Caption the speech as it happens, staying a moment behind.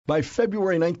By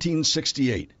February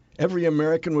 1968, every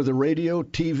American with a radio,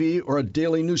 TV, or a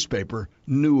daily newspaper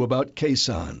knew about Khe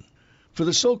Sanh. For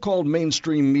the so-called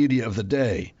mainstream media of the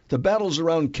day, the battles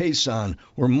around Khe Sanh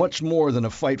were much more than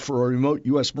a fight for a remote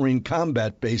U.S. Marine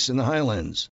combat base in the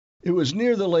highlands. It was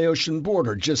near the Laotian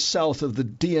border, just south of the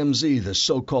DMZ, the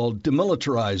so-called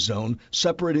demilitarized zone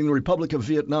separating the Republic of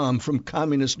Vietnam from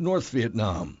communist North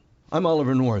Vietnam. I'm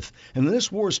Oliver North, and in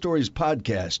this War Stories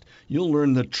podcast, you'll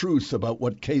learn the truth about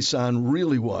what Khe Sanh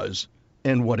really was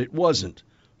and what it wasn't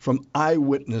from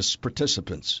eyewitness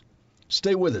participants.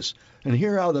 Stay with us and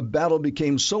hear how the battle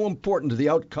became so important to the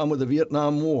outcome of the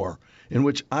Vietnam War, in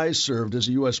which I served as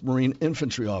a U.S. Marine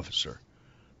infantry officer.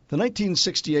 The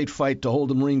 1968 fight to hold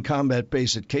the Marine combat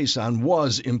base at Khe Sanh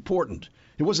was important.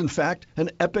 It was, in fact, an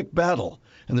epic battle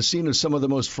and the scene of some of the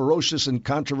most ferocious and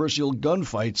controversial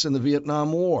gunfights in the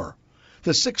Vietnam War.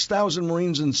 The 6,000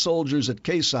 Marines and soldiers at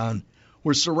Khe Sanh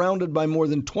were surrounded by more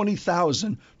than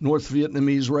 20,000 North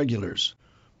Vietnamese regulars.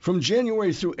 From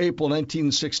January through April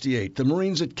 1968, the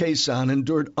Marines at Khe Sanh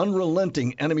endured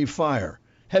unrelenting enemy fire,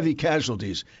 heavy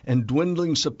casualties, and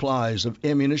dwindling supplies of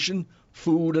ammunition,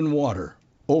 food, and water.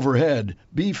 Overhead,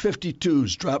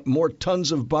 B-52s dropped more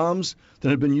tons of bombs than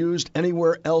had been used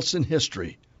anywhere else in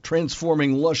history,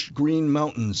 transforming lush green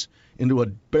mountains into a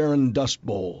barren dust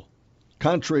bowl.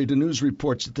 Contrary to news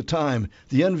reports at the time,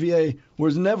 the NVA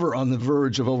was never on the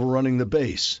verge of overrunning the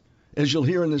base. As you'll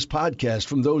hear in this podcast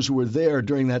from those who were there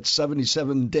during that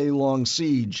 77-day-long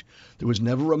siege, there was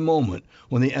never a moment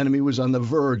when the enemy was on the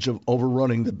verge of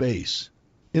overrunning the base.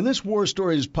 In this War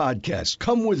Stories podcast,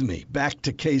 come with me back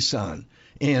to Khe Sanh,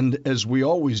 and as we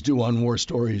always do on War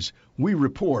Stories, we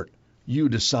report, you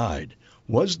decide.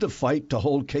 Was the fight to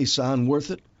hold Khe Sanh worth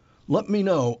it? Let me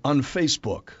know on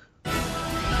Facebook.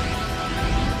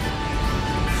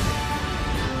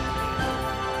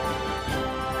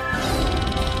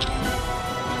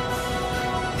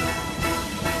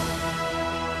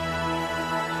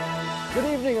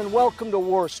 Good evening and welcome to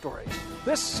War Stories.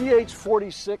 This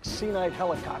CH-46 Sea-Knight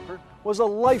helicopter was a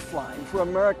lifeline for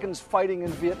Americans fighting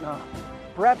in Vietnam.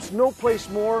 Perhaps no place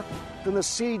more than the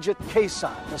siege at Khe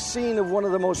Sanh, the scene of one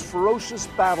of the most ferocious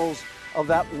battles of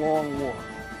that long war.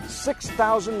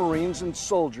 6,000 Marines and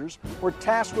soldiers were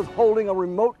tasked with holding a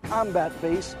remote combat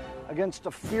base against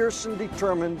a fierce and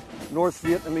determined North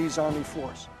Vietnamese Army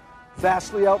force.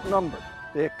 Vastly outnumbered,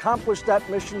 they accomplished that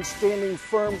mission standing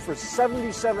firm for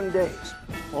 77 days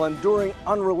while enduring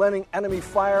unrelenting enemy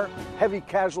fire, heavy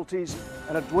casualties,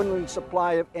 and a dwindling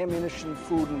supply of ammunition,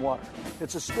 food, and water.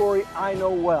 It's a story I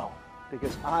know well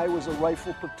because I was a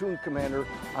rifle platoon commander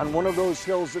on one of those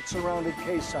hills that surrounded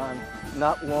Khe Sanh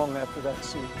not long after that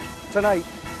siege. Tonight,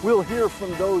 we'll hear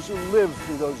from those who lived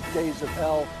through those days of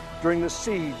hell during the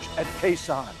siege at Khe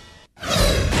Sanh.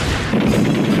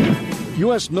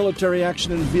 U.S. military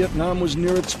action in Vietnam was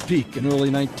near its peak in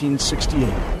early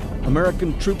 1968.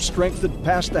 American troop strength had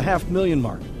passed the 500,000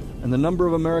 mark, and the number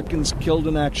of Americans killed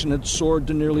in action had soared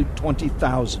to nearly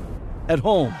 20,000. At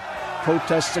home,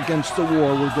 protests against the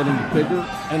war were getting bigger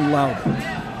and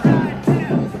louder.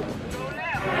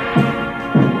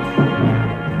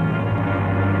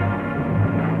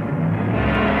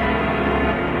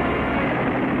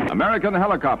 American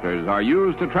helicopters are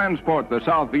used to transport the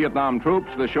South Vietnam troops.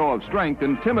 The show of strength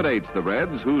intimidates the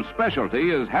Reds, whose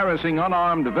specialty is harassing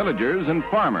unarmed villagers and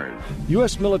farmers.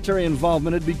 U.S. military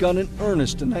involvement had begun in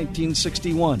earnest in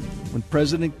 1961, when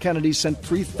President Kennedy sent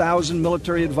 3,000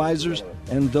 military advisors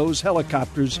and those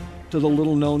helicopters to the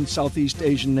little-known Southeast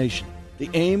Asian nation. The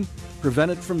aim?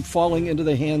 Prevent it from falling into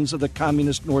the hands of the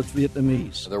communist North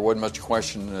Vietnamese. There wasn't much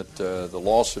question that the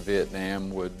loss of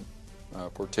Vietnam would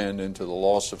portend into the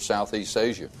loss of Southeast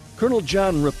Asia. Colonel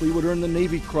John Ripley would earn the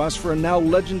Navy Cross for a now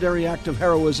legendary act of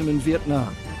heroism in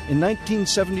Vietnam. In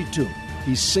 1972,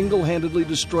 he single-handedly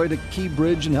destroyed a key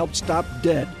bridge and helped stop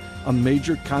dead a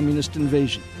major communist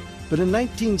invasion. But in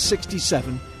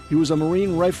 1967, he was a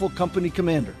Marine Rifle Company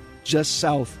commander just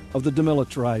south of the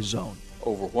demilitarized zone.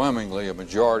 Overwhelmingly, a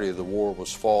majority of the war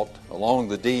was fought along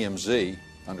the DMZ,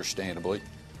 understandably,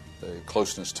 the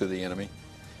closeness to the enemy,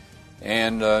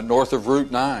 and north of Route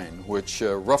 9, which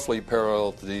roughly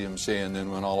paralleled the DMZ and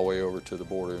then went all the way over to the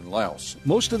border in Laos.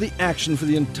 Most of the action for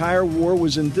the entire war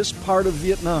was in this part of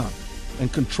Vietnam,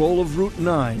 and control of Route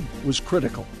 9 was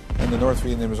critical. And the North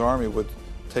Vietnamese Army would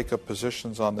take up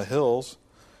positions on the hills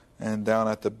and down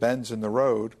at the bends in the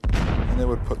road, and they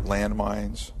would put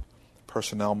landmines,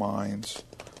 personnel mines.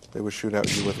 They would shoot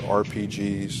at you with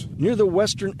RPGs. Near the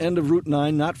western end of Route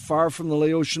 9, not far from the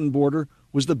Laotian border,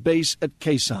 was the base at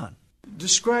Khe Sanh.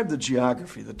 Describe the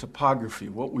geography, the topography,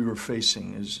 what we were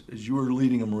facing as you were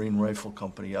leading a Marine Rifle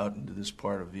Company out into this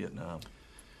part of Vietnam.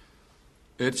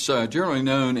 It's generally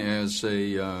known as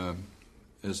an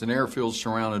airfield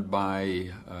surrounded by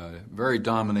very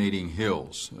dominating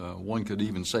hills. One could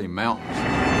even say mountains.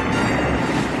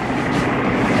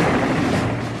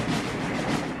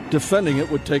 Defending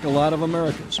it would take a lot of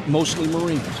Americans, mostly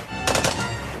Marines.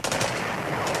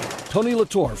 Tony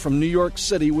Latour from New York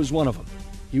City was one of them.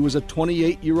 He was a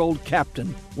 28-year-old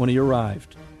captain when he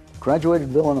arrived. Graduated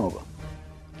Villanova.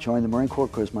 Joined the Marine Corps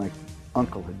because my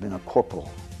uncle had been a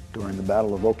corporal during the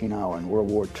Battle of Okinawa in World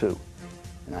War II.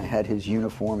 And I had his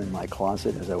uniform in my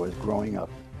closet as I was growing up,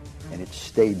 and it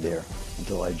stayed there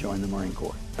until I joined the Marine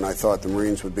Corps. And I thought the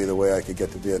Marines would be the way I could get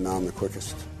to Vietnam the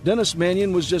quickest. Dennis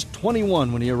Mannion was just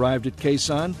 21 when he arrived at Khe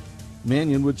Sanh.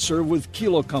 Mannion would serve with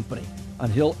Kilo Company on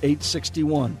Hill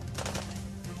 861.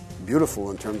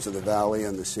 Beautiful in terms of the valley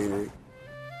and the scenery.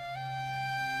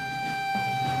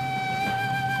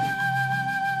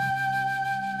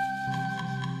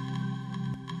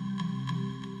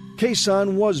 Khe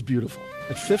Sanh was beautiful.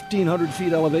 At 1,500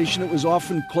 feet elevation, it was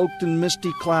often cloaked in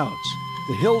misty clouds.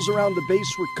 The hills around the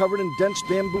base were covered in dense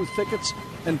bamboo thickets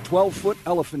and 12-foot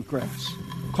elephant grass.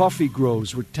 Coffee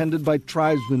groves were tended by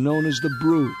tribesmen known as the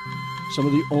Bru, some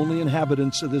of the only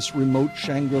inhabitants of this remote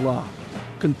Shangri-La.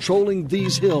 Controlling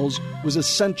these hills was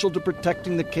essential to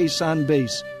protecting the Khe Sanh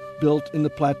base, built in the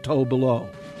plateau below.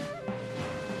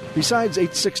 Besides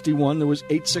 861, there was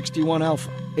 861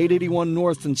 Alpha, 881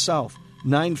 North and South,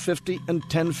 950 and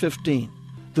 1015.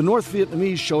 The North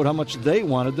Vietnamese showed how much they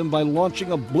wanted them by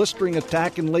launching a blistering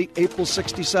attack in late April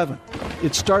 '67.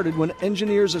 It started when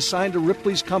engineers assigned to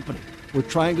Ripley's company were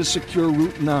trying to secure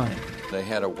Route 9. They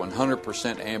had a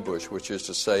 100% ambush, which is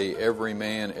to say every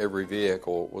man, every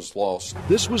vehicle was lost.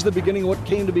 This was the beginning of what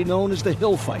came to be known as the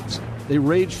Hill Fights. They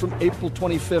raged from April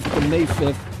 25th to May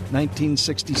 5th,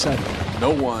 1967.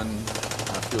 No one,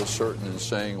 I feel certain in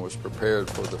saying, was prepared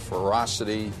for the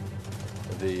ferocity,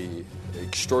 the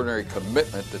extraordinary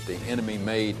commitment that the enemy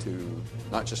made to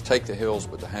not just take the hills,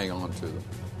 but to hang on to them.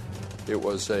 It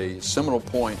was a seminal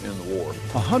point in the war.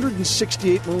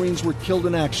 168 Marines were killed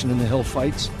in action in the Hill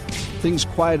Fights. Things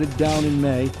quieted down in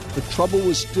May, but trouble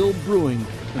was still brewing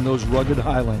in those rugged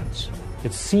highlands.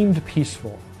 It seemed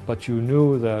peaceful, but you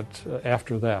knew that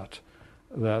after that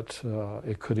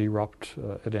it could erupt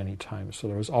at any time. So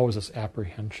there was always this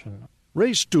apprehension.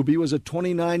 Ray Stubbe was a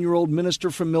 29-year-old minister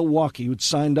from Milwaukee who'd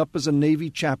signed up as a Navy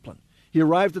chaplain. He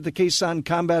arrived at the Khe Sanh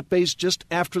combat base just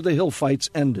after the Hill Fights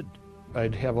ended.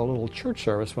 I'd have a little church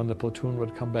service when the platoon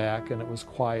would come back, and it was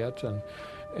quiet,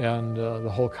 and the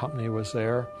whole company was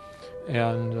there.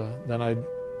 And then I'd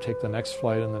take the next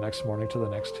flight and the next morning to the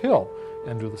next hill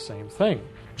and do the same thing.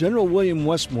 General William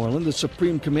Westmoreland, the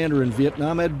supreme commander in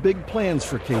Vietnam, had big plans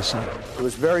for Khe Sanh. It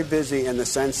was very busy in the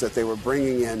sense that they were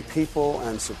bringing in people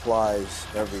and supplies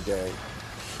every day.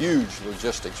 Huge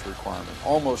logistics requirement,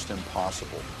 almost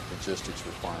impossible logistics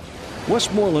requirement.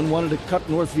 Westmoreland wanted to cut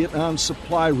North Vietnam's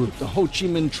supply route, the Ho Chi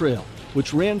Minh Trail,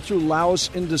 which ran through Laos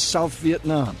into South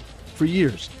Vietnam. For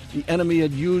years, the enemy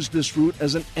had used this route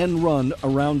as an end run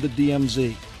around the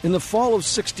DMZ. In the fall of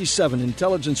 '67,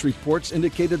 intelligence reports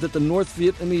indicated that the North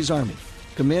Vietnamese Army,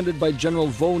 commanded by General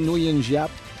Vo Nguyen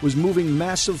Giap, was moving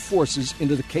massive forces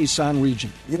into the Khe Sanh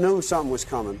region. You knew something was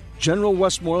coming. General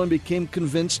Westmoreland became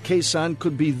convinced Khe Sanh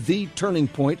could be the turning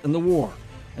point in the war,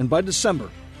 and by December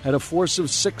had a force of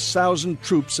 6,000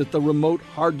 troops at the remote,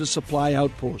 hard-to-supply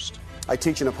outpost. I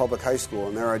teach in a public high school,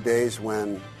 and there are days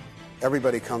when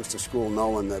everybody comes to school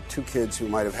knowing that two kids who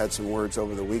might have had some words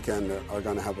over the weekend are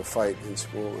going to have a fight in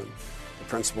school, and the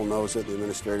principal knows it, the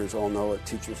administrators all know it,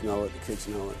 teachers know it, the kids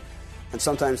know it. And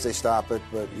sometimes they stop it,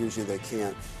 but usually they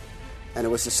can't. And it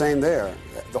was the same there.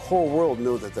 The whole world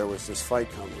knew that there was this fight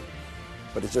coming,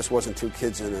 but it just wasn't two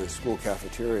kids in a school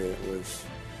cafeteria. It was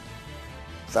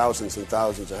thousands and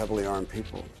thousands of heavily armed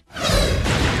people.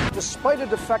 Despite a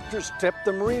defector's tip,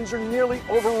 the Marines are nearly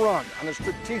overrun on a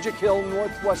strategic hill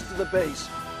northwest of the base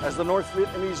as the North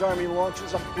Vietnamese Army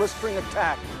launches a blistering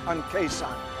attack on Khe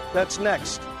Sanh. That's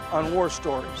next on War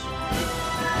Stories.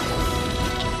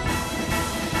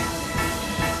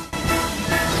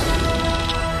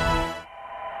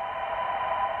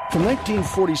 From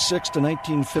 1946 to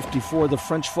 1954, the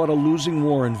French fought a losing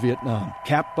war in Vietnam,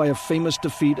 capped by a famous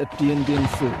defeat at Dien Bien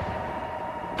Phu.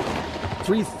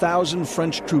 3,000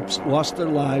 French troops lost their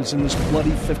lives in this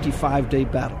bloody 55-day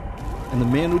battle. And the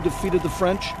man who defeated the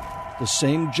French, the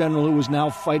same general who was now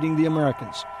fighting the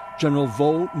Americans, General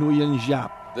Vo Nguyen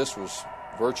Giap. This was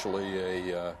virtually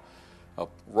a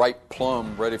ripe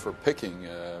plum ready for picking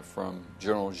from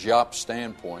General Giap's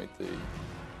standpoint, the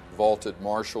vaulted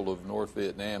Marshal of North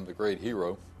Vietnam, the great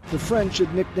hero. The French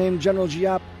had nicknamed General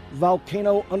Giap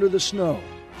Volcano Under the Snow.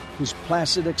 whose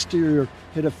placid exterior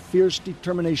hid a fierce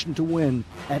determination to win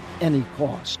at any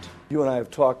cost. You and I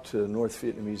have talked to North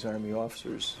Vietnamese Army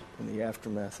officers in the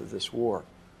aftermath of this war.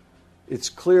 It's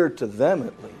clear to them,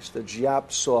 at least, that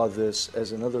Giap saw this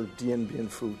as another Dien Bien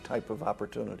Phu type of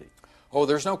opportunity. Oh,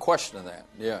 there's no question of that,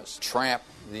 yes. Trap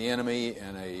the enemy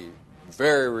in a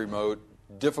very remote,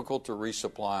 difficult to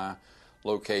resupply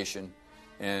location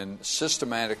and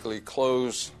systematically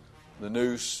close the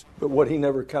noose. But what he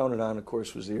never counted on, of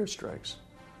course, was the airstrikes.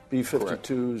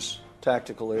 B-52s,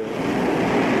 tactical air.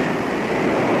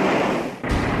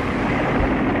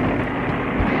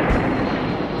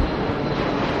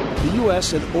 The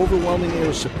U.S. had overwhelming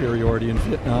air superiority in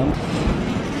Vietnam,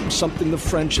 something the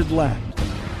French had lacked.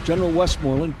 General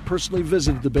Westmoreland personally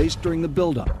visited the base during the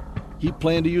buildup. He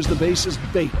planned to use the base as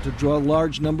bait to draw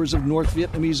large numbers of North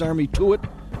Vietnamese Army to it,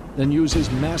 then use his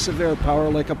massive air power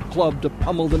like a club to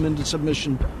pummel them into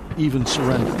submission, even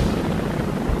surrender.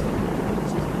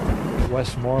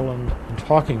 Westmoreland, in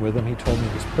talking with him, he told me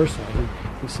this personally.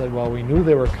 He said, well, we knew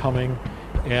they were coming,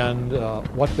 and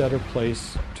what better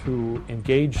place to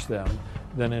engage them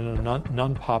than in a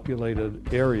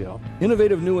non-populated area.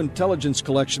 Innovative new intelligence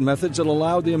collection methods that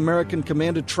allowed the American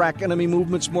command to track enemy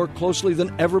movements more closely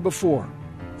than ever before.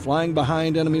 Flying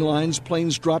behind enemy lines,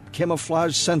 planes dropped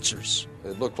camouflage sensors.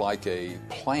 It looked like a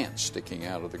plant sticking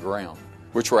out of the ground,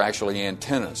 which were actually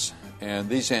antennas. And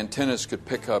these antennas could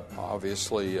pick up,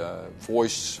 obviously,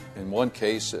 voice. In one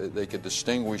case, they could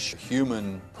distinguish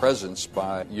human presence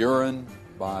by urine,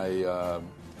 by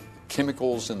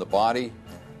chemicals in the body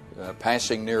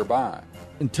passing nearby.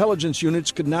 Intelligence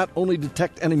units could not only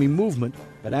detect enemy movement,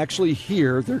 but actually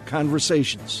hear their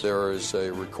conversations. There is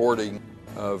a recording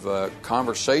of a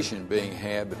conversation being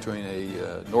had between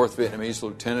a North Vietnamese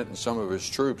lieutenant and some of his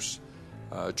troops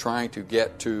trying to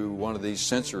get to one of these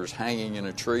sensors hanging in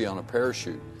a tree on a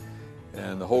parachute.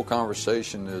 And the whole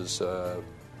conversation is,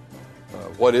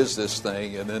 what is this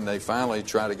thing? And then they finally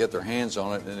try to get their hands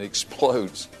on it and it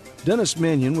explodes. Dennis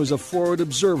Mannion was a forward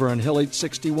observer on Hill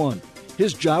 861.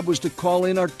 His job was to call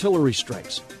in artillery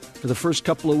strikes. For the first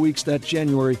couple of weeks that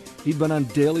January, he'd been on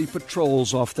daily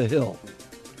patrols off the hill.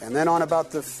 And then on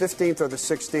about the 15th or the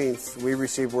 16th, we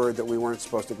received word that we weren't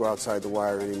supposed to go outside the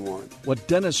wire anymore. What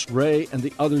Dennis, Ray, and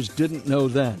the others didn't know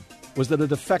then was that a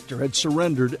defector had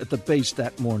surrendered at the base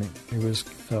that morning. He was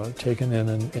taken in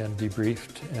and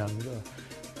debriefed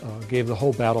and gave the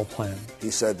whole battle plan. He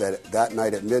said that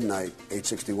night at midnight,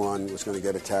 861 was going to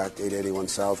get attacked, 881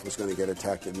 South was going to get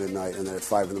attacked at midnight, and then at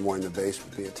 5 in the morning the base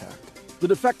would be attacked. The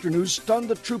defector news stunned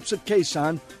the troops at Khe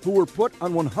Sanh, who were put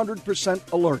on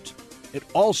 100% alert. It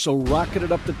also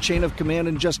rocketed up the chain of command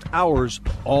in just hours,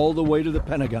 all the way to the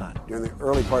Pentagon. During the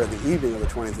early part of the evening of the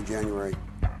 20th of January,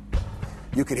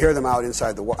 you could hear them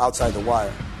outside the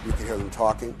wire. You could hear them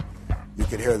talking. You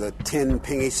could hear the tin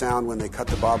pingy sound when they cut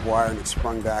the barbed wire and it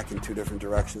sprung back in two different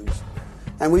directions.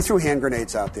 And we threw hand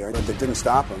grenades out there, but that didn't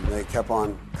stop them. They kept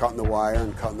on cutting the wire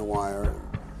and cutting the wire.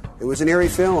 It was an eerie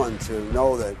feeling to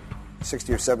know that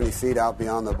 60 or 70 feet out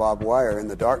beyond the barbed wire in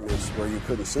the darkness where you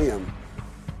couldn't see them,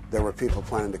 there were people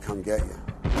planning to come get you.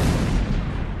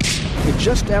 But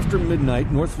just after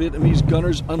midnight, North Vietnamese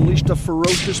gunners unleashed a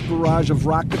ferocious barrage of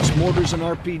rockets, mortars, and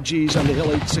RPGs onto Hill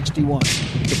 861.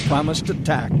 The promised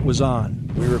attack was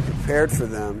on. We were prepared for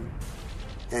them,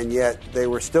 and yet they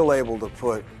were still able to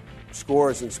put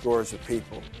scores and scores of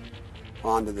people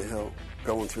onto the hill,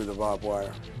 going through the barbed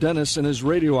wire. Dennis and his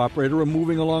radio operator were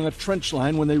moving along a trench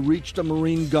line when they reached a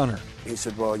Marine gunner. He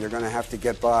said, well, you're going to have to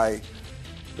get by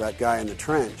that guy in the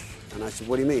trench. And I said,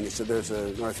 what do you mean? He said, there's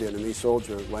a North Vietnamese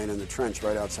soldier laying in the trench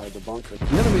right outside the bunker.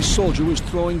 The enemy soldier was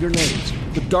throwing grenades.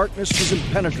 The darkness was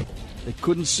impenetrable. They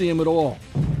couldn't see him at all.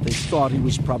 They thought he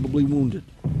was probably wounded.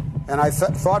 And I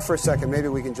thought for a second, maybe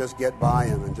we can just get by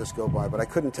him and just go by, but I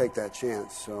couldn't take that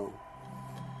chance. So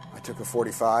I took a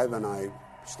 .45 and I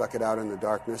stuck it out in the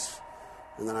darkness,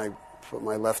 and then I put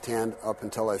my left hand up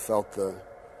until I felt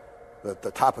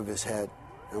the top of his head.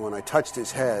 And when I touched his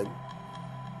head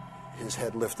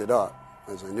lifted up,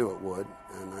 as I knew it would,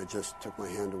 and I just took my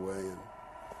hand away and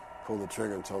pulled the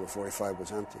trigger until the .45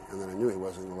 was empty, and then I knew he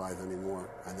wasn't alive anymore.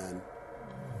 And then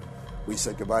we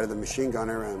said goodbye to the machine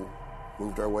gunner and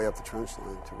moved our way up the trench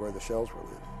line to where the shells were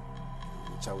landing.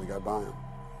 That's how we got by him.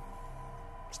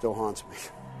 Still haunts me.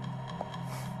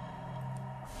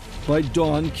 By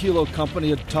dawn, Kilo Company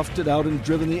had toughed it out and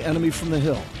driven the enemy from the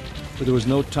hill. But there was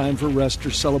no time for rest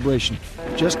or celebration.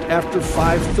 Just after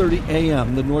 5:30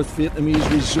 a.m., the North Vietnamese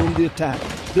resumed the attack,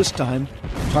 this time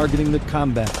targeting the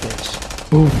combat base.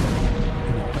 Boom.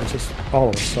 It just, all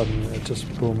of a sudden, it just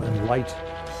boom, and light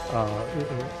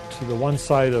to the one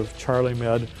side of Charlie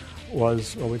Med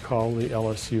was what we call the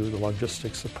LSU, the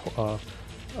Logistics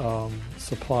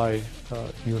Supply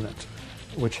Unit,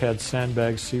 which had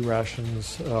sandbags, sea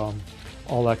rations,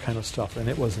 all that kind of stuff, and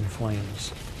it was in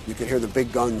flames. You could hear the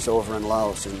big guns over in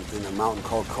Laos in a mountain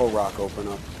called Khe Sanh open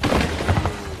up.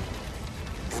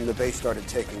 And the base started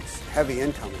taking heavy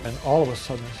incoming. And all of a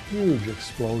sudden, this huge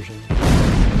explosion.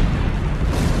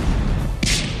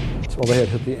 So they had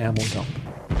hit the ammo dump.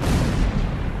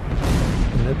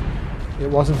 And it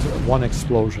wasn't one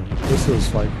explosion. This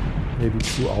was like maybe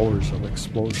 2 hours of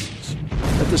explosions.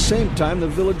 At the same time, the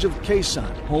village of Khe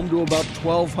Sanh, home to about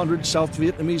 1,200 South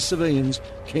Vietnamese civilians,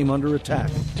 came under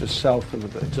attack. Just south of the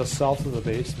base. Just south of the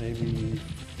base, maybe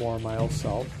 4 miles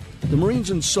south. The Marines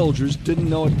and soldiers didn't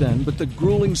know it then, but the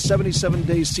grueling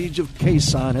 77-day siege of Khe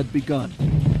Sanh had begun.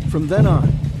 From then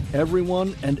on,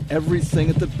 everyone and everything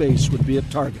at the base would be a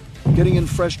target. Getting in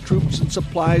fresh troops and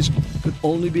supplies could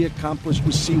only be accomplished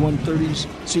with C-130s,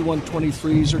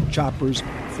 C-123s, or choppers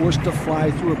forced to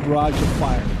fly through a barrage of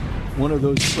fire. One of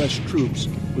those fresh troops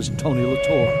was Tony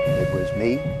Latour. It was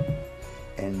me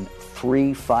and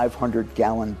 3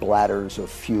 500-gallon bladders of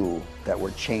fuel that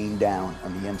were chained down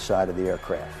on the inside of the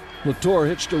aircraft. Latour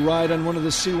hitched a ride on one of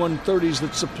the C-130s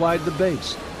that supplied the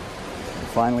base. And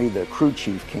finally, the crew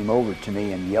chief came over to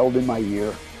me and yelled in my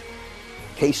ear,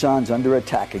 "Khe Sanh's under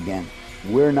attack again.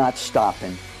 We're not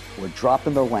stopping. We're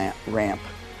dropping the ramp."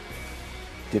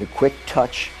 Did a quick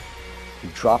touch. He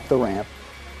dropped the ramp,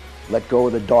 let go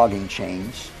of the dogging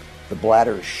chains. The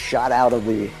bladders shot out of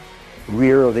the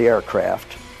rear of the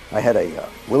aircraft. I had a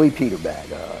Willie Peter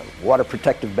bag, a water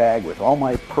protective bag with all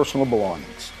my personal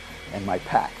belongings and my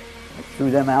pack. I threw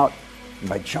them out,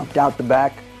 and I jumped out the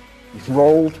back,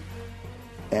 rolled,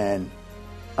 and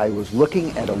I was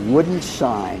looking at a wooden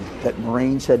sign that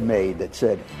Marines had made that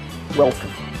said,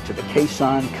 "Welcome to the Khe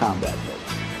Sanh Combat Base."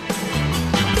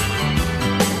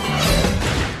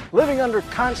 Living under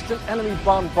constant enemy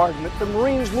bombardment, the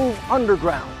Marines moved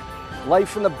underground.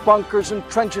 Life in the bunkers and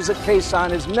trenches at Khe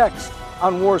Sanh is next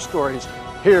on War Stories,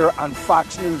 here on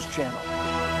Fox News Channel.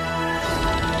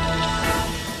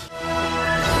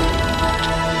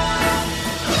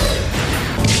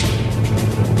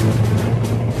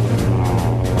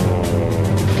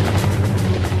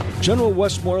 General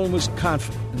Westmoreland was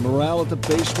confident and morale at the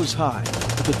base was high,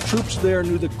 but the troops there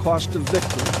knew the cost of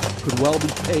victory could well be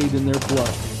paid in their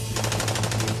blood.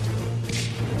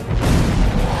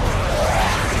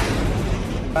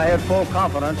 I had full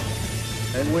confidence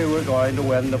that we were going to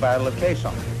win the Battle of Khe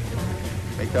Sanh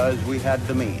because we had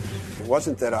the means. It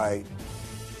wasn't that I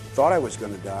thought I was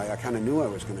going to die. I kind of knew I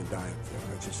was going to die up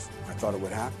there. I thought it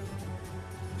would happen.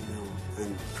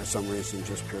 And for some reason,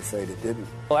 just pure fate, it didn't.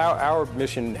 Well, our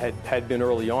mission had been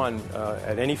early on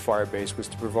at any fire base was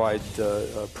to provide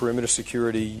perimeter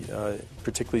security,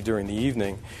 particularly during the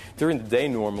evening. During the day,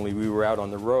 normally, we were out on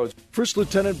the roads. First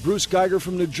Lieutenant Bruce Geiger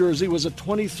from New Jersey was a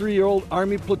 23-year-old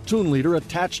Army platoon leader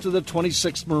attached to the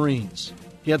 26th Marines.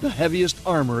 He had the heaviest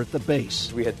armor at the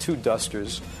base. We had 2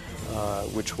 Dusters,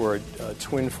 which were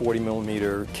twin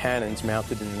 40-millimeter cannons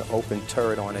mounted in an open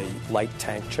turret on a light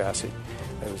tank chassis.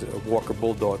 It was a Walker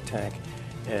Bulldog tank.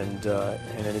 And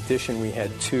in addition, we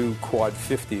had 2 quad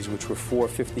 50s, which were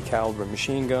 450 caliber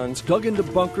machine guns. Dug into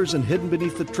bunkers and hidden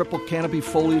beneath the triple canopy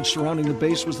foliage surrounding the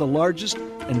base was the largest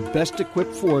and best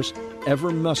equipped force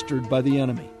ever mustered by the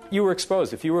enemy. You were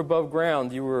exposed. If you were above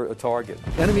ground, you were a target.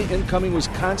 Enemy incoming was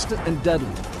constant and deadly.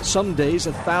 Some days,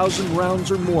 1,000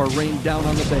 rounds or more rained down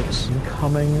on the base.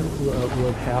 Incoming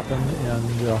would happen,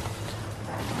 and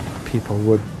people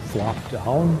would flop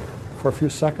down for a few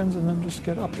seconds and then just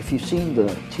get up. If you've seen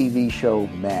the TV show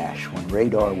MASH, when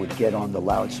Radar would get on the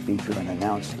loudspeaker and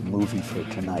announce the movie for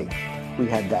tonight, we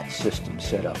had that system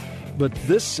set up. But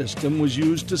this system was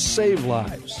used to save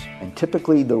lives. And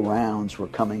typically the rounds were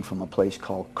coming from a place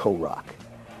called Khe Sanh.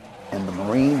 And the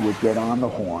Marine would get on the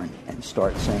horn and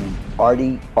start saying,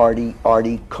 "Artie, Artie,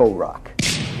 Artie, Khe Sanh."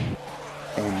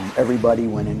 And everybody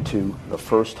went into the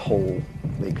first hole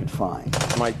they could find.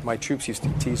 My troops used to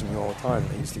tease me all the time.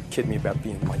 They used to kid me about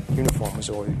my uniform was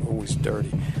always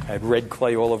dirty. I had red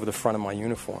clay all over the front of my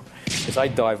uniform. Because I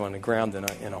dive on the ground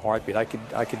in a heartbeat. I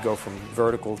could go from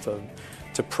vertical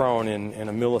to prone in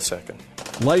a millisecond.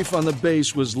 Life on the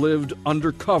base was lived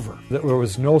undercover. There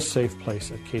was no safe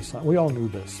place at Khe Sanh. We all knew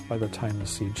this by the time the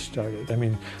siege started. I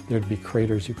mean, there'd be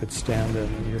craters you could stand in,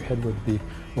 and your head would be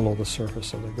below the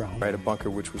surface of the ground. I had a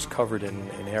bunker which was covered in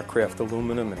aircraft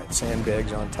aluminum and had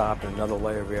sandbags on top and another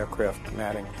layer of aircraft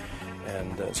matting.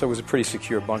 And so it was a pretty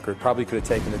secure bunker. It probably could have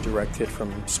taken a direct hit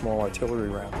from small artillery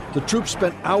rounds. The troops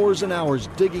spent hours and hours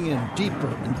digging in deeper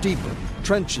and deeper.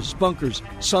 Trenches, bunkers,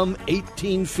 some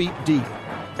 18 feet deep.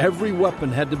 Every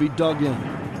weapon had to be dug in.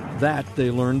 That they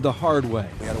learned the hard way.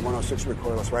 We had a 106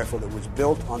 recoilless rifle that was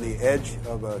built on the edge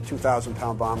of a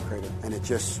 2,000-pound bomb crater, and it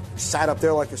just sat up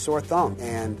there like a sore thumb.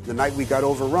 And the night we got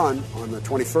overrun, on the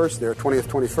 21st there, 20th,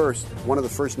 21st, one of the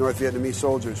first North Vietnamese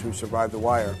soldiers who survived the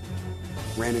wire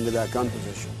ran into that gun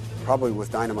position, probably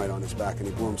with dynamite on his back, and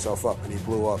he blew himself up. And he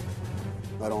blew up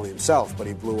not only himself, but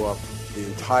he blew up the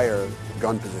entire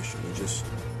gun position. He just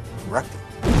wrecked it.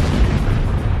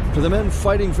 For the men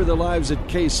fighting for their lives at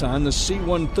Khe Sanh, the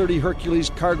C-130 Hercules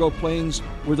cargo planes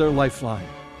were their lifeline.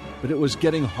 But it was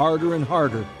getting harder and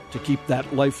harder to keep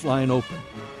that lifeline open.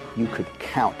 You could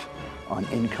count on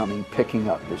incoming picking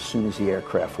up as soon as the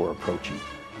aircraft were approaching.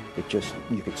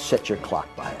 You could set your clock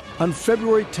by it. On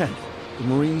February 10th, the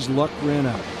Marines' luck ran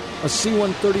out. A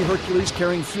C-130 Hercules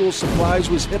carrying fuel supplies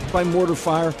was hit by mortar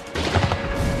fire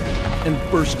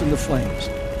and burst into flames.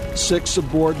 6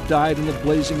 aboard died in the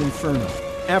blazing inferno.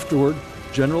 Afterward,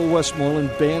 General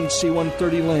Westmoreland banned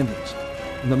C-130 landings,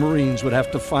 and the Marines would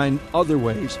have to find other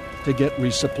ways to get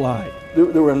resupplied.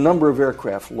 There were a number of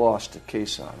aircraft lost at Khe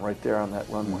Sanh, right there on that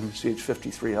runway.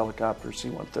 CH-53 helicopter,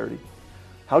 C-130.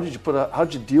 How did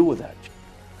you deal with that?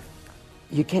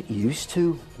 You get used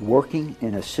to working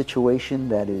in a situation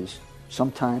that is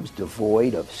sometimes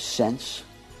devoid of sense.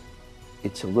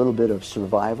 It's a little bit of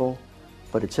survival,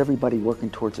 but it's everybody working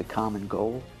towards a common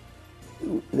goal.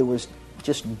 There was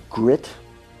just grit,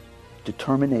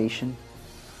 determination.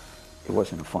 It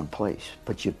wasn't a fun place,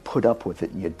 but you put up with it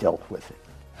and you dealt with it.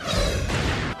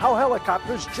 How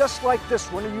helicopters just like this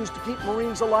one are used to keep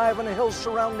Marines alive on the hills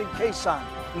surrounding Khe Sanh.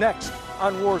 Next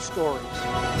on War Stories.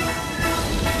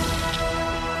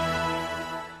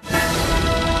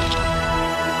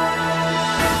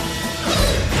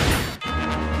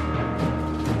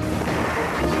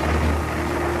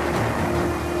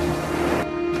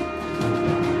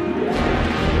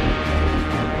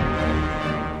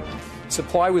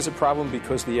 Supply was a problem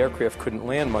because the aircraft couldn't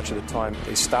land much of the time.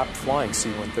 They stopped flying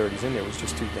C-130s in there. It was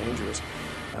just too dangerous.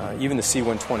 Even the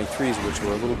C-123s, which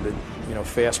were a little bit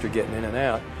faster getting in and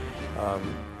out,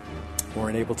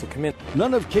 weren't able to come in.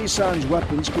 None of Khe Sanh's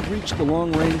weapons could reach the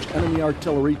long-range enemy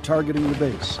artillery targeting the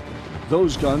base.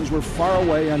 Those guns were far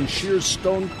away on sheer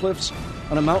stone cliffs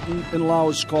on a mountain in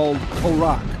Laos called Ko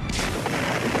Rak.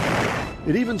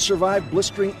 It even survived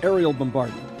blistering aerial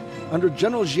bombardment. Under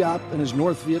General Giap and his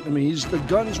North Vietnamese, the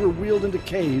guns were wheeled into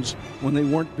caves when they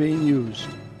weren't being used.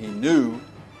 He knew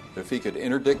that if he could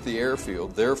interdict the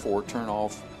airfield, therefore turn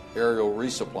off aerial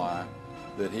resupply,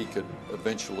 that he could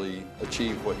eventually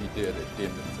achieve what he did at Dien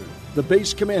Bien Phu. The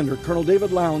base commander, Colonel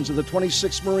David Lowndes of the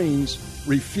 26th Marines,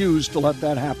 refused to let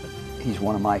that happen. He's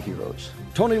one of my heroes.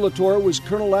 Tony Latour was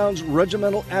Colonel Lowndes'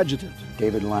 regimental adjutant.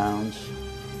 David Lowndes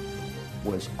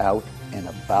was out and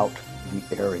about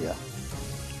the area,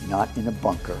 not in a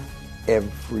bunker,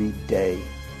 every day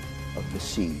of the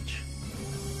siege,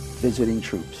 visiting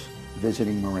troops,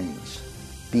 visiting Marines,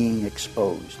 being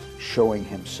exposed, showing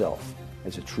himself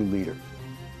as a true leader.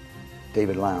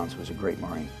 David Lowndes was a great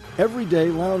Marine. Every day,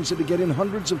 Lowndes had to get in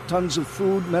hundreds of tons of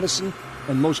food, medicine,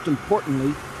 and most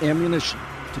importantly, ammunition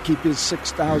to keep his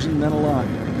 6,000 men alive.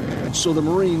 And so the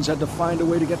Marines had to find a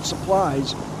way to get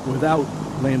supplies without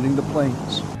landing the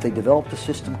planes. They developed a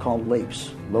system called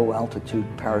LAPES, Low Altitude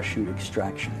Parachute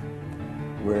Extraction,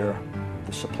 where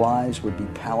the supplies would be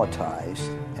palletized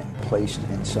and placed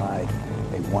inside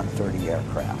a 130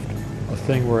 aircraft. A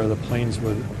thing where the planes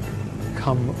would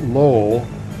come low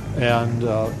and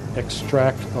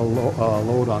extract a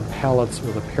load on pallets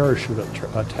with a parachute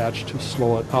attached to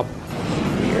slow it up.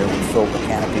 The air would fill the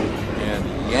canopy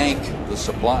and yank the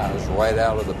supplies right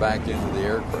out of the back end of the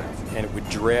aircraft. And it would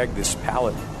drag this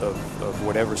pallet of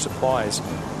whatever supplies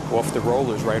off the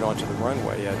rollers right onto the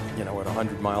runway at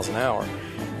 100 miles an hour,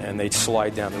 and they'd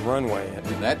slide down the runway. And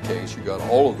in that case, you got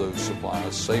all of those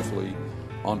supplies safely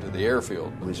onto the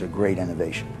airfield. It was a great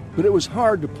innovation. But it was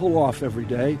hard to pull off every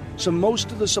day, so most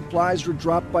of the supplies were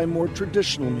dropped by more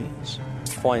traditional means.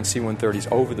 Flying C-130s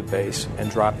over the base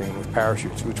and dropping them with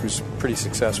parachutes, which was pretty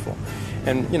successful.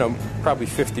 And, probably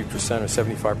 50% or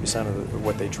 75% of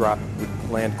what they dropped would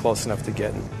land close enough to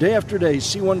get in. Day after day,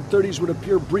 C-130s would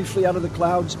appear briefly out of the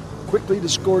clouds, quickly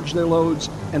disgorge their loads,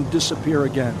 and disappear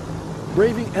again.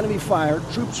 Braving enemy fire,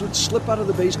 troops would slip out of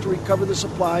the base to recover the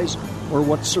supplies or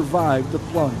what survived the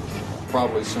plunge.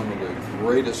 Probably some of the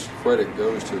greatest credit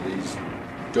goes to these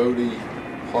doughty,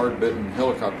 hard-bitten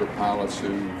helicopter pilots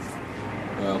who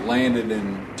landed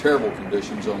in terrible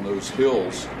conditions on those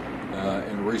hills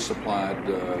and resupplied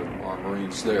our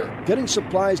Marines there. Getting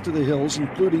supplies to the hills,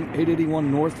 including 881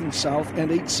 North and South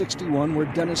and 861, where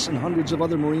Dennis and hundreds of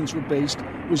other Marines were based,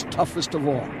 was toughest of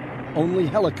all. Only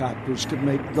helicopters could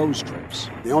make those trips.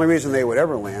 The only reason they would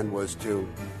ever land was to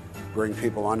bring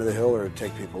people onto the hill or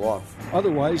take people off.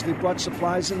 Otherwise, they brought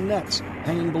supplies in nets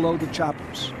hanging below the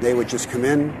choppers. They would just come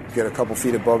in, get a couple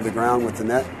feet above the ground with the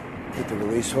net, hit the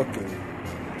release hook, and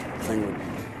the thing would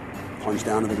plunge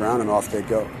down to the ground and off they'd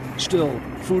go. Still,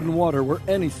 food and water were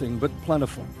anything but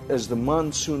plentiful. As the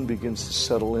monsoon begins to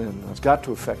settle in, it's got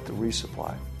to affect the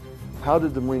resupply. How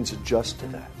did the Marines adjust to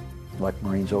that? Like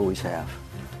Marines always have,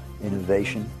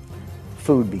 innovation.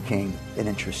 Food became an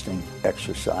interesting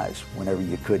exercise whenever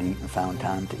you could eat and found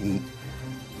time to eat.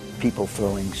 People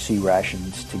throwing sea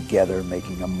rations together,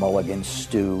 making a mulligan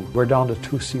stew. We're down to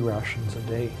 2 sea rations a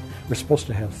day. We're supposed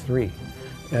to have 3.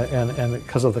 And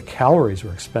because of the calories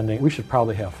we're expending, we should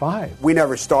probably have 5. We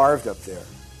never starved up there,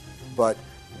 but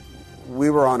we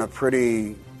were on a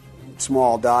pretty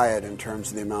small diet in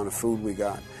terms of the amount of food we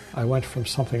got. I went from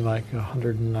something like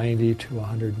 190 to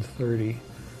 130,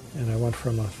 and I went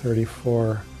from a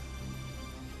 34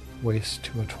 waist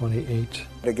to a 28.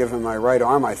 To give him my right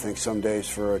arm, I think, some days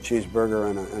for a cheeseburger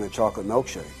and a chocolate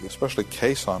milkshake. Especially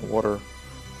Khe Sanh, water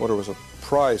was a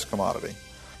prize commodity.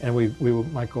 And we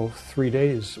might go 3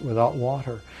 days without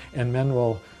water, and men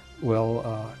will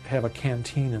have a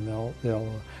canteen, and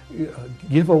they'll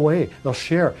give away, they'll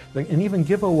share, and even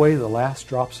give away the last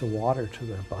drops of water to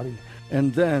their buddy.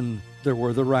 And then there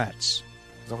were the rats.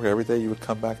 Every day you would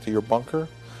come back to your bunker,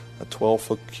 a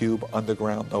 12-foot cube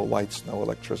underground, no lights, no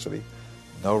electricity,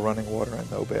 no running water, and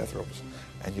no bathrooms,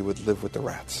 and you would live with the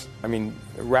rats. I mean,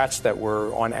 rats that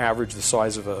were on average the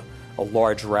size of a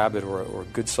large rabbit or a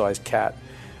good-sized cat.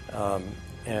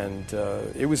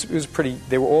 It was pretty.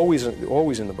 They were always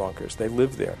in the bunkers. They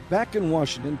lived there. Back in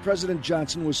Washington, President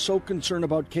Johnson was so concerned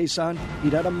about Khe Sanh,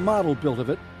 he'd had a model built of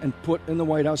it and put in the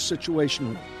White House Situation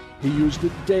Room. He used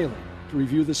it daily to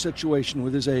review the situation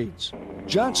with his aides.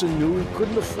 Johnson knew he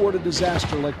couldn't afford a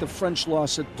disaster like the French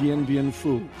loss at Dien Bien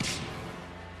Phu.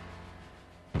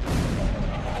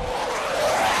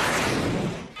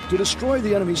 To destroy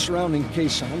the enemy surrounding Khe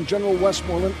Sanh, General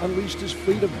Westmoreland unleashed his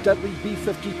fleet of deadly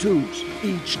B-52s,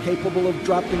 each capable of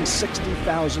dropping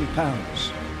 60,000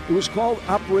 pounds. It was called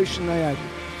Operation Niagara,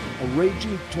 a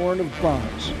raging torrent of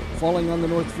bombs falling on the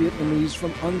North Vietnamese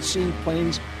from unseen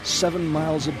planes 7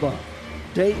 miles above.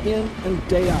 Day in and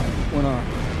day out it went on.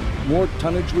 More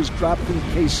tonnage was dropped in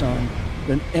Khe Sanh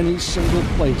than any single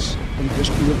place in the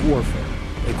history of warfare.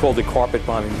 They called it carpet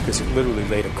bombing because it literally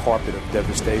laid a carpet of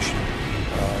devastation.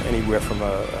 Anywhere from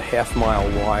a half-mile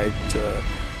wide to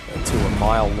a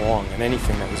mile long, and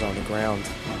anything that was on the ground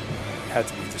had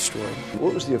to be destroyed.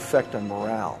 What was the effect on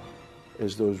morale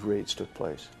as those raids took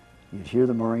place? You'd hear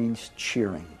the Marines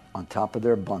cheering on top of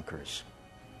their bunkers.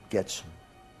 Get some.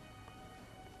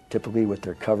 Typically with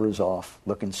their covers off,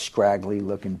 looking scraggly,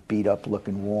 looking beat up,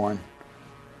 looking worn,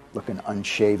 looking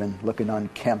unshaven, looking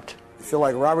unkempt. I feel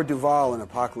like Robert Duvall in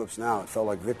Apocalypse Now. It felt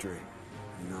like victory.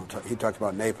 You know, he talked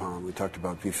about napalm. We talked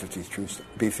about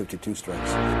B-52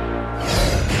 strikes.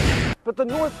 But the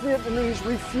North Vietnamese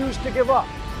refused to give up.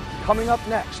 Coming up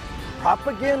next,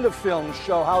 propaganda films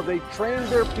show how they trained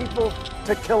their people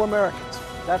to kill Americans.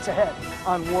 That's ahead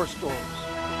on War Stories.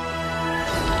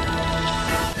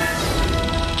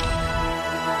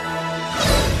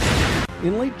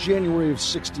 In late January of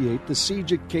 '68, the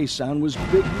siege at Khe Sanh was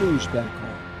big news back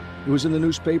home. It was in the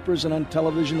newspapers and on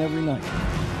television every night.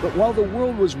 But while the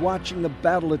world was watching the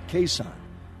battle at Khe Sanh,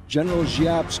 General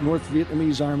Giap's North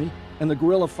Vietnamese army and the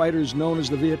guerrilla fighters known as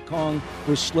the Viet Cong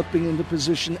were slipping into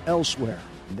position elsewhere.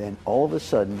 Then all of a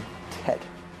sudden, Tet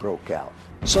broke out.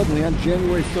 Suddenly, on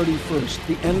January 31st,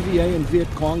 the NVA and Viet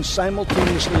Cong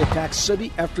simultaneously attacked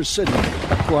city after city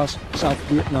across South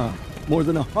Vietnam, more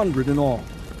than 100 in all.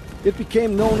 It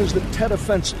became known as the Tet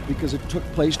Offensive because it took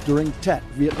place during Tet,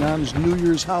 Vietnam's New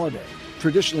Year's holiday,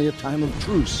 traditionally a time of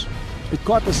truce. It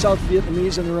caught the South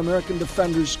Vietnamese and their American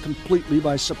defenders completely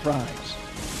by surprise.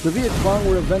 The Viet Cong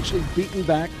were eventually beaten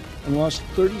back and lost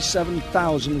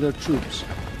 37,000 of their troops,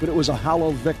 but it was a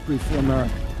hollow victory for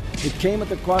America. It came at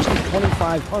the cost of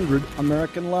 2,500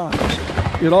 American lives.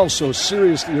 It also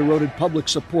seriously eroded public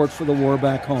support for the war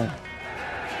back home.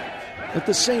 At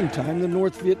the same time, the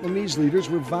North Vietnamese leaders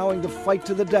were vowing to fight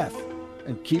to the death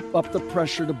and keep up the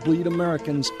pressure to bleed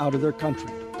Americans out of their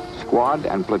country. Squad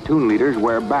and platoon leaders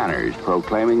wear banners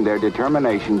proclaiming their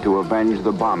determination to avenge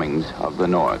the bombings of the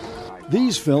North.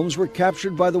 These films were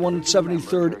captured by the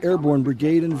 173rd Airborne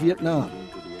Brigade in Vietnam.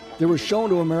 They were shown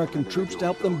to American troops to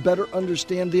help them better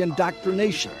understand the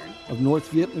indoctrination of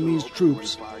North Vietnamese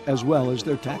troops as well as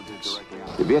their tactics.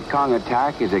 The Viet Cong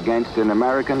attack is against an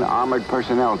American armored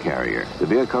personnel carrier. The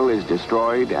vehicle is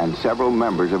destroyed and several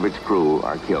members of its crew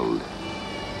are killed.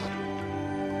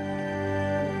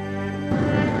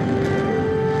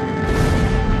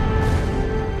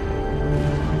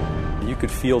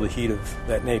 could feel the heat of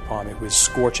that napalm. It was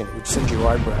scorching. It would singe your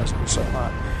eyebrows. It was so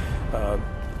hot.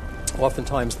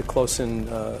 Oftentimes, the close-in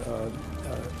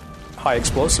high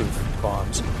explosive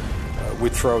bombs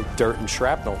would throw dirt and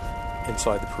shrapnel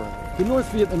inside the perimeter. The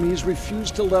North Vietnamese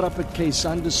refused to let up at Khe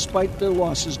Sanh despite their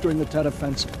losses during the Tet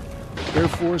Offensive. Air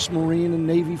Force, Marine, and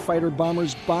Navy fighter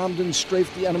bombers bombed and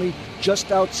strafed the enemy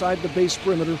just outside the base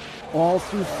perimeter all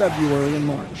through February and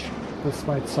March. This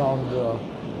might sound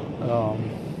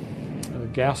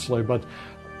ghastly, but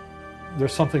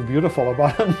there's something beautiful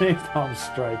about a napalm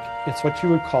strike. It's what you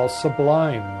would call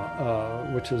sublime,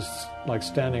 which is like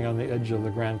standing on the edge of the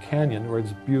Grand Canyon, where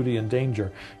it's beauty and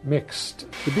danger mixed.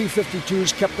 The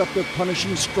B-52s kept up their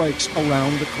punishing strikes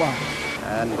around the clock.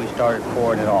 And we started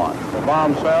pouring it on. The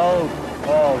bomb fell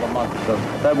all the month of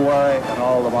February and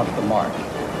all the month of March.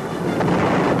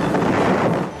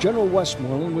 General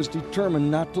Westmoreland was determined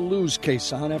not to lose Khe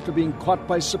Sanh after being caught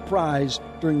by surprise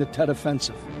during the Tet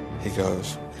Offensive. He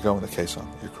goes, you're going to Khe Sanh.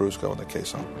 Your crew's going to Khe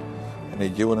Sanh. I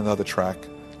need you and another track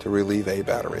to relieve a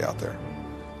battery out there.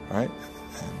 All right?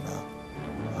 And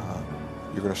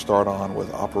you're going to start on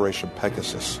with Operation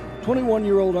Pegasus.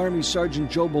 21-year-old Army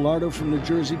Sergeant Joe Bellardo from New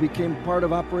Jersey became part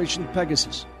of Operation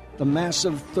Pegasus, the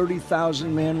massive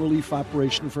 30,000-man relief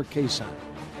operation for Khe Sanh.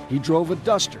 He drove a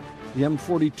Duster, the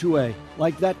M42A,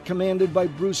 like that commanded by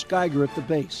Bruce Geiger at the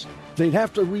base. They'd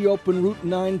have to reopen Route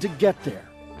 9 to get there.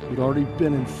 He'd already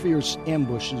been in fierce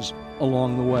ambushes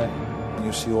along the way. And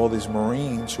you see all these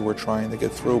Marines who were trying to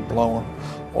get through, blown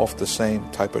off the same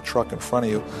type of truck in front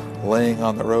of you, laying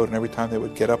on the road, and every time they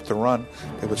would get up to run,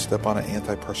 they would step on an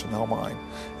anti-personnel mine,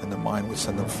 and the mine would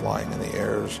send them flying in the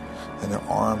airs, and their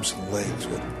arms and legs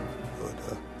would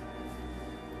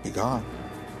be gone.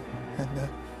 And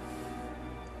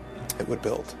it would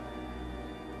build,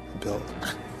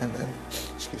 and then,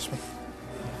 excuse me,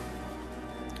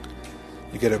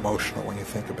 you get emotional when you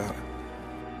think about it.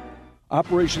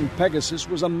 Operation Pegasus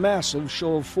was a massive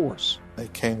show of force. They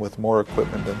came with more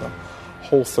equipment than the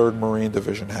whole 3rd Marine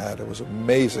Division had. It was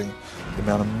amazing the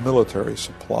amount of military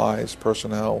supplies,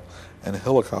 personnel, and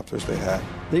helicopters they had.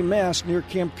 They massed near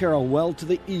Camp Carroll, well to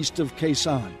the east of Khe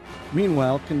Sanh.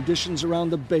 Meanwhile, conditions around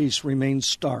the base remained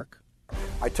stark.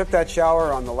 I took that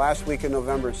shower on the last week of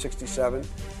November in '67,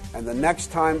 and the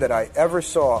next time that I ever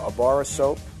saw a bar of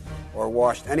soap or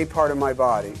washed any part of my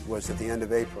body was at the end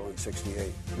of April in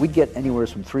 '68. We'd get anywhere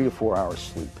from 3 to 4 hours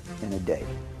sleep in a day,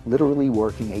 literally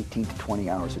working 18 to 20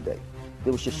 hours a day.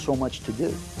 There was just so much to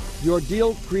do. The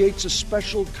ordeal creates a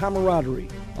special camaraderie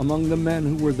among the men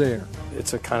who were there.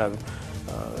 It's a kind of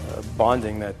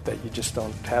bonding that you just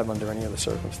don't have under any other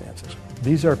circumstances.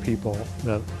 These are people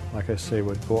that, like I say,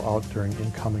 would go out during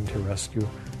incoming to rescue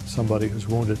somebody who's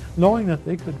wounded, knowing that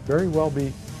they could very well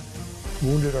be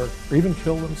wounded or even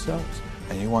kill themselves.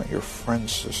 And you want your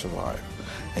friends to survive,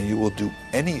 and you will do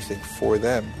anything for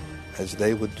them as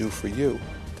they would do for you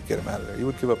to get them out of there. You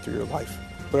would give up to your life.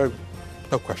 But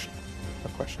no question.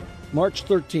 March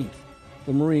 13th,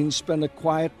 the Marines spent a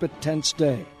quiet but tense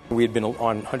day. We had been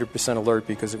on 100% alert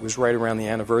because it was right around the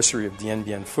anniversary of Dien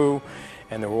Bien Phu,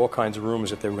 and there were all kinds of rumors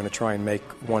that they were going to try and make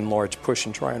one large push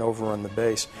and try and overrun the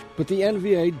base. But the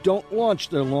NVA don't launch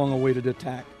their long-awaited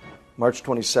attack. March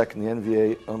 22nd, the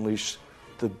NVA unleashed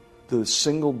the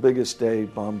single biggest day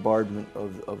bombardment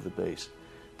of the base.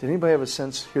 Did anybody have a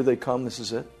sense, here they come, this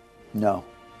is it? No.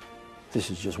 This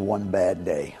is just one bad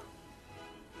day.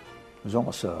 It was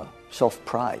almost a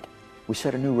self-pride. We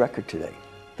set a new record today.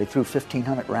 They threw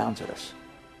 1,500 rounds at us.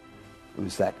 It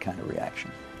was that kind of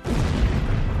reaction.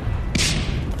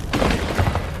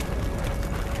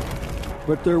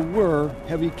 But there were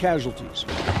heavy casualties.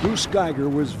 Bruce Geiger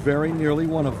was very nearly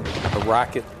one of them. A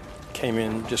rocket came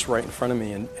in just right in front of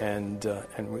me and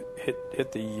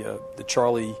hit the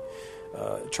Charlie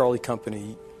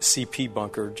Company CP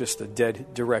bunker, just a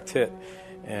dead direct hit,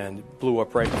 and blew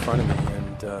up right in front of me.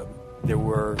 And there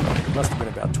must have been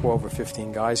about 12 or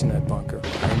 15 guys in that bunker.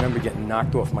 I remember getting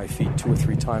knocked off my feet 2 or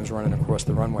 3 times running across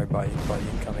the runway by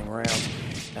incoming rounds,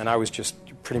 and I was just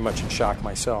pretty much in shock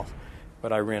myself.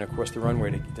 But I ran across the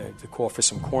runway to call for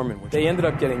some corpsmen. They ended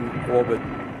up getting all but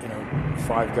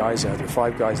 5 guys out there.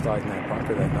 5 guys died in that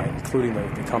bunker that night, including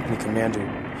the company commander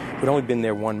who'd only been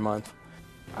there 1 month.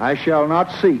 I shall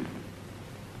not seek,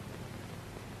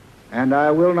 and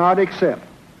I will not accept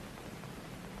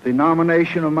the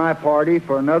nomination of my party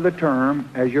for another term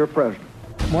as your president.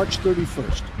 March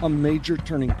 31st, a major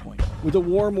turning point. With the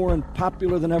war more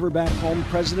unpopular than ever back home,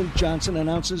 President Johnson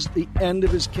announces the end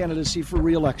of his candidacy for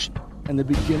re-election and the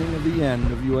beginning of the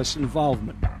end of U.S.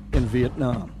 involvement in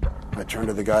Vietnam. I turned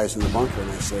to the guys in the bunker and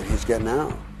I said, he's getting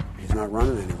out. He's not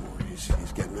running anymore. He's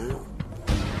getting out.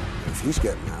 If he's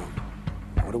getting out,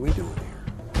 what are we doing here?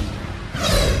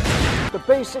 The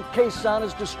base at Khe Sanh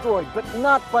is destroyed, but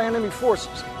not by enemy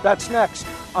forces. That's next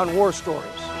on War Stories.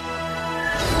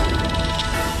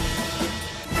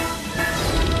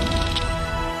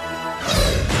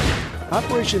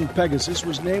 Operation Pegasus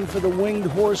was named for the winged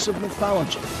horse of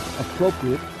mythology,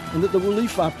 appropriate in that the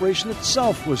relief operation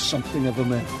itself was something of a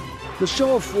myth. The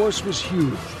show of force was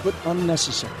huge, but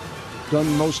unnecessary. Done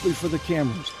mostly for the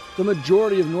cameras, the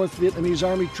majority of North Vietnamese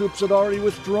Army troops had already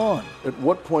withdrawn. At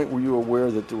what point were you aware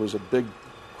that there was a big,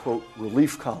 quote,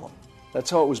 relief column? That's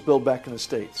how it was billed back in the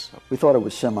States. We thought it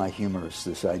was semi-humorous,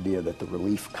 this idea that the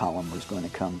relief column was going to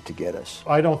come to get us.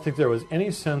 I don't think there was any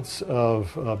sense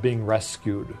of being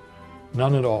rescued.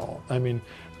 None at all. I mean,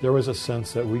 there was a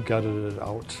sense that we gutted it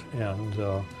out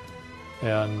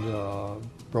and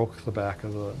broke the back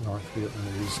of the North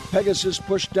Vietnamese. Pegasus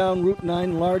pushed down Route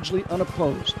 9 largely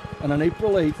unopposed, and on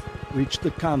April 8th reached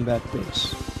the combat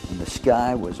base. And the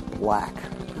sky was black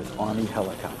with Army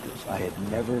helicopters. I had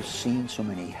never seen so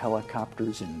many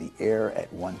helicopters in the air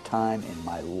at one time in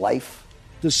my life.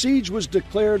 The siege was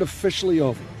declared officially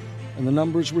over, and the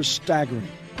numbers were staggering.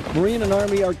 Marine and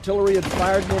Army artillery had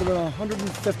fired more than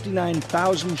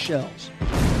 159,000 shells.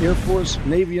 Air Force,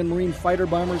 Navy, and Marine fighter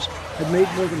bombers had made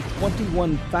more than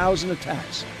 21,000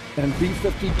 attacks, and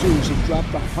B-52s had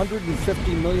dropped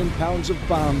 150 million pounds of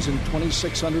bombs in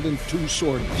 2,602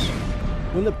 sorties.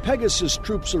 When the Pegasus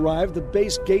troops arrived, the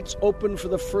base gates opened for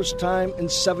the first time in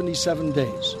 77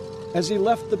 days. As he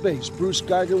left the base, Bruce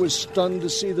Geiger was stunned to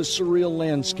see the surreal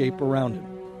landscape around him.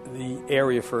 The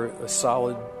area for a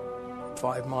solid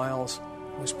 5 miles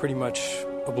was pretty much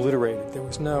obliterated. There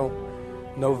was no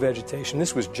vegetation.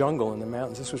 This was jungle in the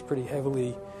mountains. This was pretty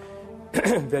heavily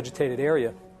vegetated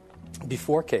area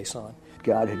before Khe Sanh.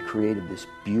 God had created this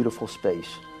beautiful space,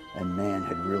 and man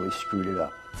had really screwed it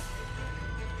up.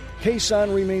 Khe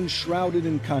Sanh remains shrouded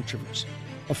in controversy.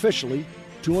 Officially,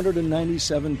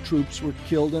 297 troops were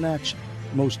killed in action,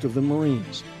 most of them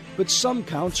Marines, but some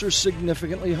counts are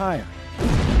significantly higher.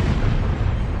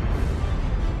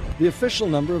 The official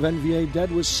number of NVA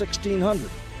dead was 1,600,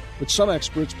 but some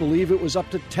experts believe it was up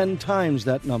to 10 times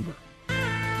that number.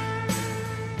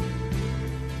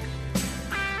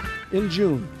 In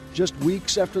June, just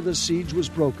weeks after the siege was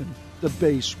broken, the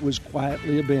base was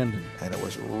quietly abandoned. And it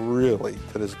was really,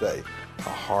 to this day, a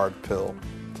hard pill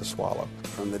to swallow.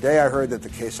 From the day I heard that the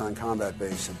Khe Sanh combat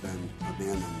base had been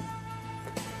abandoned,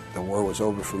 the war was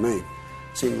over for me. It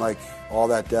seemed like all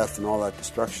that death and all that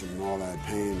destruction and all that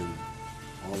pain and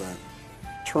all that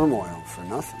turmoil for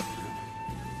nothing.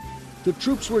 The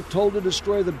troops were told to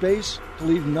destroy the base, to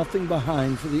leave nothing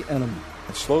behind for the enemy.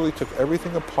 And slowly took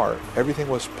everything apart. Everything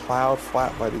was plowed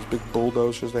flat by these big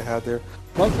bulldozers they had there.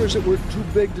 Bunkers that were too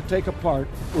big to take apart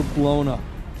were blown up.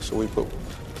 So we put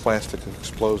plastic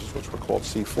explosives, which were called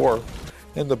C4,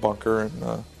 in the bunker,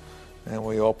 and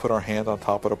we all put our hand on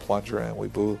top of the plunger and we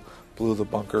blew the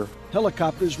bunker.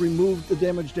 Helicopters removed the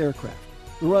damaged aircraft.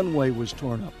 The runway was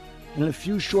torn up. And in a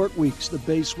few short weeks, the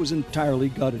base was entirely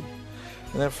gutted.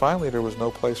 And then finally, there was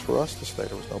no place for us to stay.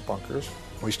 There was no bunkers.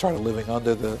 We started living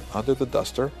under the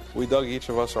duster. We dug each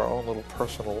of us our own little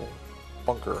personal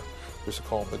bunker. We used to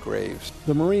call them the graves.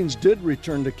 The Marines did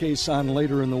return to Khe Sanh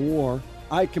later in the war.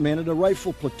 I commanded a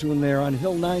rifle platoon there on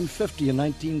Hill 950 in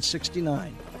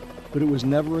 1969. But it was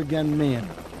never again manned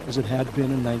as it had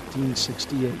been in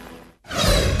 1968.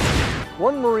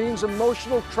 One Marine's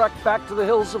emotional trek back to the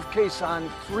hills of Khe Sanh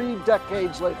 3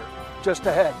 decades later, just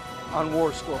ahead on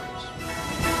War Stories.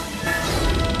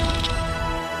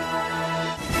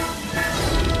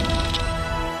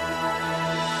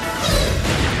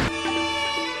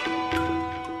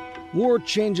 War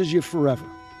changes you forever.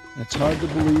 It's hard to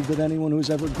believe that anyone who's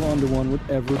ever gone to one would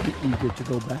ever be eager to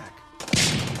go back.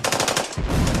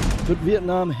 But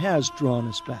Vietnam has drawn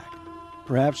us back,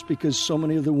 perhaps because so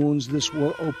many of the wounds this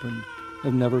war opened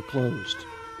have never closed.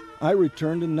 I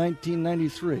returned in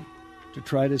 1993 to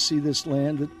try to see this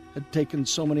land that had taken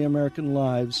so many American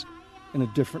lives in a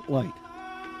different light.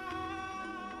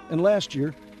 And last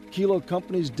year, Kilo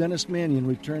Company's Dennis Mannion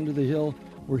returned to the hill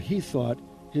where he thought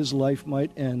his life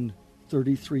might end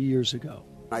 33 years ago.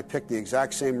 I picked the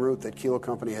exact same route that Kilo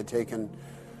Company had taken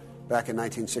back in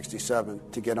 1967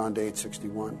 to get on to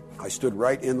 861. I stood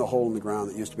right in the hole in the ground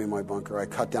that used to be my bunker. I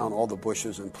cut down all the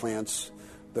bushes and plants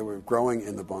that were growing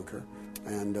in the bunker.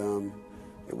 And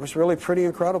it was really pretty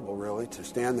incredible, really, to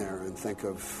stand there and think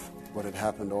of what had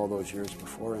happened all those years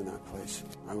before in that place.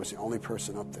 I was the only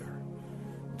person up there.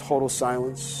 Total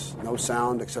silence, no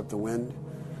sound except the wind.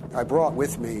 I brought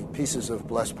with me pieces of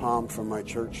blessed palm from my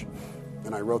church,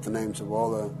 and I wrote the names of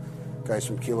all the guys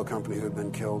from Kilo Company who had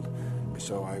been killed.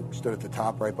 So I stood at the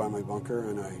top right by my bunker,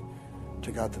 and I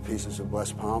took out the pieces of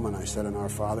blessed palm, and I said an Our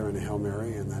Father and a Hail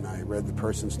Mary, and then I read the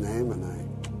person's name, and I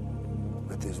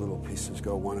let these little pieces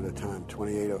go one at a time,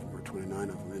 28 of them or 29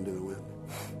 of them into the wind.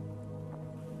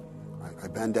 I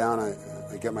bend down,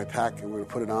 I get my pack, and we're going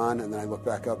to put it on, and then I look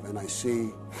back up, and I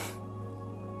see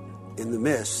in the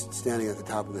mist, standing at the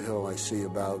top of the hill, I see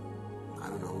about,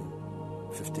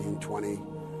 15, 20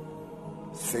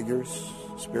 figures,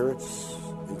 spirits,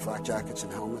 in flak jackets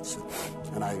and helmets.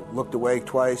 And I looked away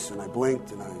twice, and I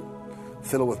blinked, and I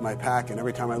fiddled with my pack, and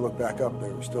every time I looked back up,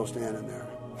 they were still standing there.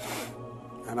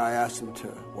 And I asked them to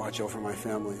watch over my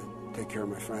family and take care of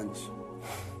my friends,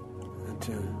 and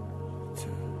to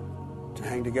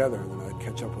hang together, and then I'd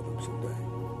catch up with them someday.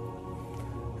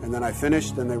 And then I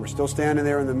finished, and they were still standing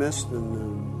there in the mist, and the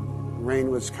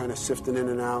rain was kind of sifting in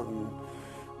and out, and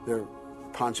their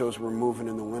ponchos were moving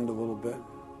in the wind a little bit.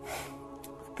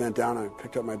 I bent down, I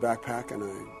picked up my backpack, and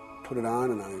I put it on,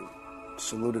 and I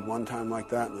saluted one time like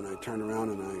that, and then I turned around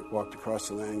and I walked across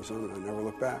the landing zone, and I never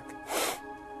looked back.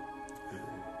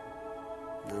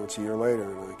 And now it's a year later,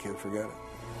 and I can't forget it.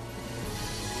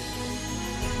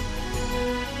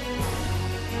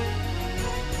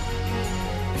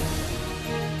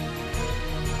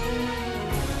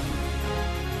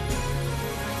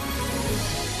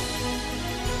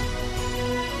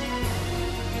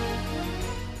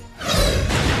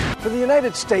 For the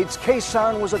United States, Khe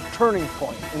Sanh was a turning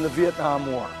point in the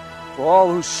Vietnam War. For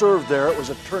all who served there, it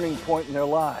was a turning point in their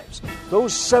lives.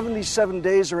 Those 77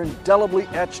 days are indelibly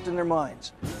etched in their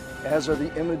minds, as are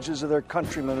the images of their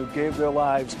countrymen who gave their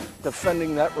lives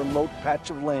defending that remote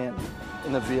patch of land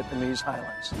in the Vietnamese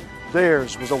highlands.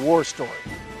 Theirs was a war story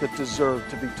that deserved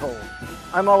to be told.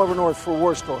 I'm Oliver North for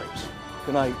War Stories.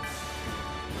 Good night.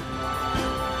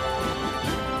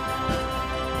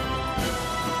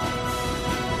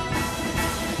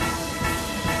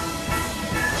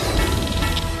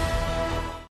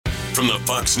 From the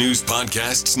Fox News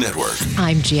Podcasts Network.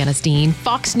 I'm Janice Dean,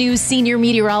 Fox News senior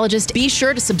meteorologist. Be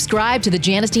sure to subscribe to the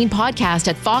Janice Dean podcast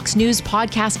at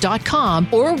foxnewspodcast.com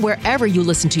or wherever you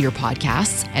listen to your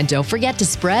podcasts. And don't forget to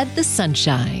spread the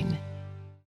sunshine.